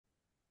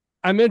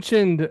I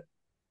mentioned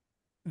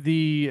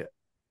the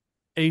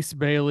Ace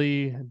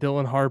Bailey,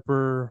 Dylan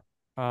Harper,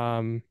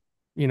 um,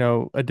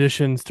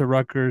 additions to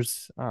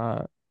Rutgers.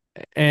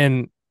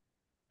 And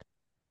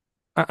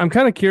I'm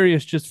kind of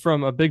curious, just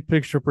from a big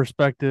picture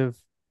perspective.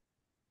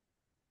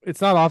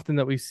 It's not often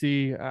that we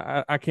see.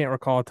 I can't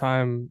recall a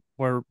time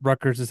where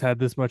Rutgers has had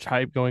this much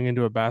hype going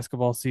into a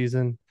basketball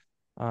season.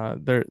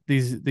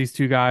 These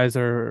two guys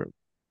are,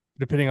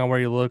 depending on where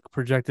you look,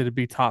 projected to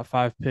be top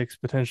five picks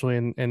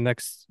potentially in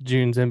next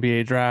June's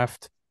NBA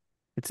draft.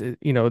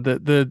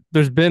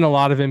 There's been a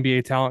lot of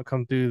NBA talent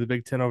come through the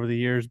Big Ten over the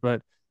years,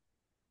 but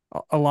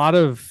a lot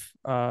of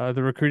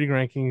the recruiting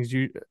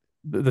rankings,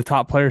 the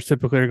top players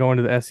typically are going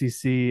to the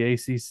SEC,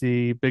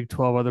 ACC, Big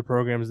 12, other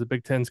programs. The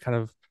Big Ten's kind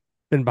of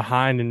been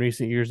behind in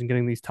recent years in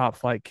getting these top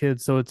flight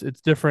kids, so it's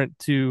different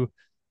to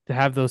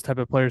have those type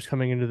of players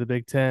coming into the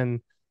Big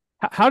Ten.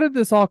 How did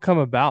this all come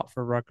about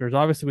for Rutgers?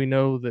 Obviously, we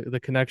know the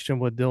connection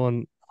with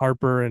Dylan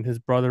Harper and his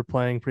brother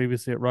playing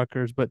previously at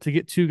Rutgers, but to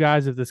get two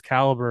guys of this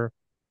caliber,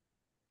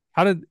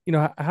 how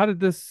did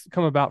this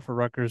come about for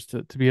Rutgers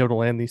to be able to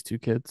land these two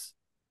kids?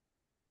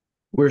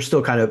 We're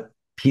still kind of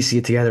piecing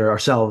it together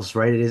ourselves,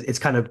 right? It's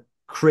kind of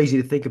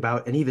crazy to think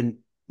about, and even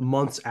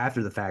months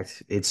after the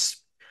fact, it's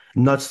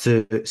nuts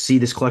to see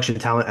this collection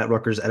of talent at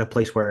Rutgers at a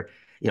place where,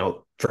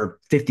 for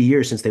 50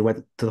 years since they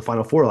went to the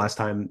Final Four last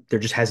time, there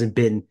just hasn't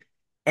been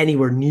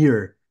anywhere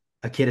near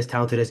a kid as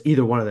talented as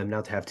either one of them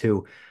now to have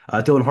two.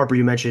 Dylan Harper,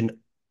 you mentioned,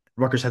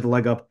 Rutgers had the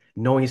leg up,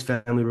 knowing his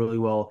family really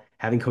well,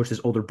 having coached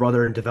his older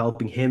brother and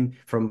developing him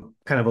from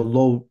kind of a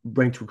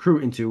low-ranked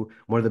recruit into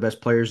one of the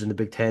best players in the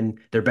Big Ten,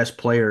 their best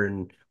player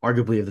and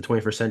arguably of the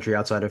 21st century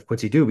outside of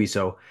Quincy Douby.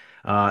 So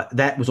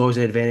that was always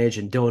an advantage.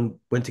 And Dylan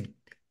went to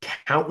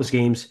countless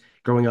games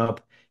growing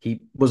up.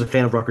 He was a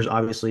fan of Rutgers,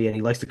 obviously, and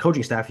he likes the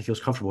coaching staff. He feels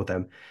comfortable with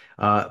them.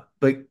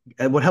 But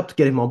what helped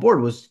get him on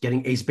board was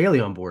getting Ace Bailey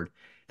on board.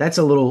 That's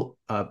a little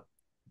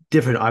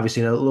different,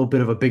 obviously, and a little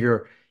bit of a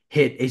bigger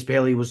hit. Ace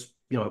Bailey was,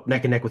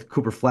 neck and neck with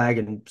Cooper Flagg,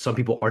 and some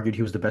people argued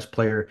he was the best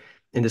player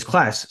in this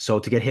class. So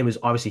to get him is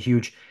obviously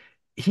huge.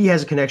 He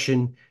has a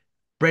connection.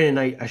 Brandon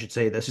Knight, I should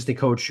say, the assistant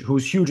coach,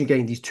 who's huge in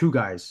getting these two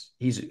guys.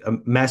 He's a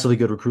massively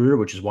good recruiter,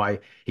 which is why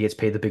he gets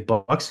paid the big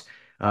bucks.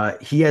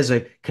 He has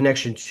a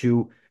connection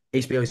to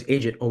Ace Bailey's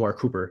agent, Omar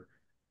Cooper,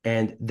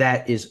 and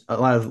that is a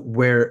lot of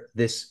where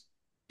this,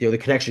 the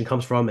connection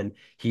comes from. And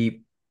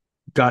he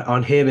got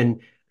on him and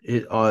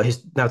his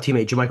now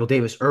teammate JaMychal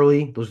Davis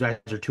early. Those guys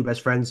are two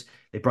best friends.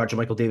 They brought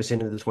JaMychal Davis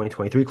into the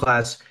 2023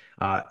 class,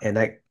 and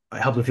that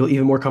helped him feel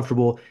even more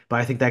comfortable.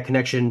 But I think that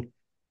connection,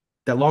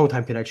 that long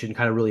time connection,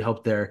 kind of really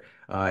helped there.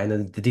 And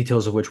then the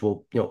details of which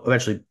will,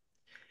 eventually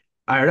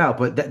iron out.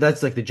 But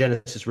that's like the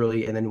genesis,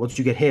 really. And then once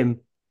you get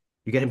him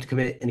to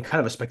commit in kind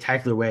of a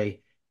spectacular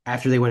way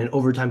after they win an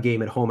overtime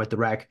game at home at the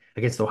RAC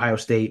against Ohio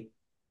State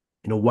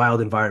in a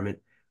wild environment.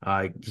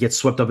 He gets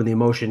swept up in the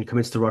emotion,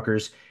 commits to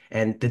Rutgers.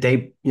 And the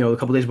day, a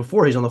couple days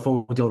before, he's on the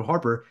phone with Dylan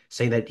Harper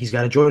saying that he's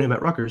got to join him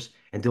at Rutgers.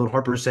 And Dylan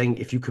Harper is saying,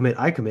 if you commit,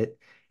 I commit.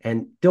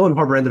 And Dylan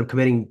Harper ended up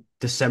committing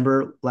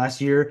December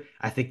last year.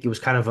 I think it was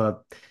kind of a,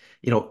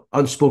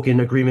 unspoken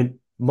agreement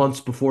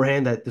months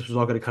beforehand that this was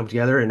all going to come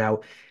together. And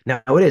now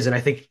it is. And I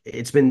think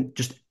it's been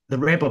just the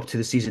ramp up to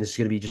the season is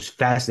going to be just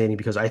fascinating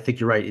because I think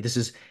you're right. This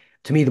is,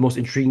 to me, the most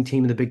intriguing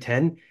team in the Big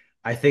Ten.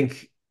 I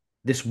think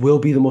this will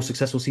be the most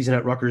successful season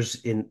at Rutgers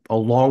in a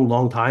long,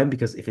 long time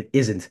because if it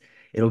isn't,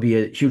 it'll be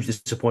a huge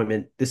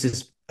disappointment. This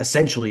is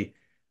essentially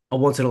a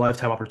once in a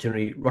lifetime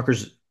opportunity.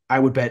 Rutgers, I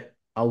would bet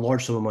a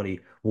large sum of money,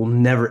 will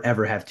never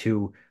ever have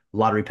two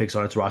lottery picks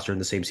on its roster in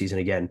the same season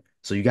again.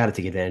 So you got to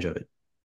take advantage of it.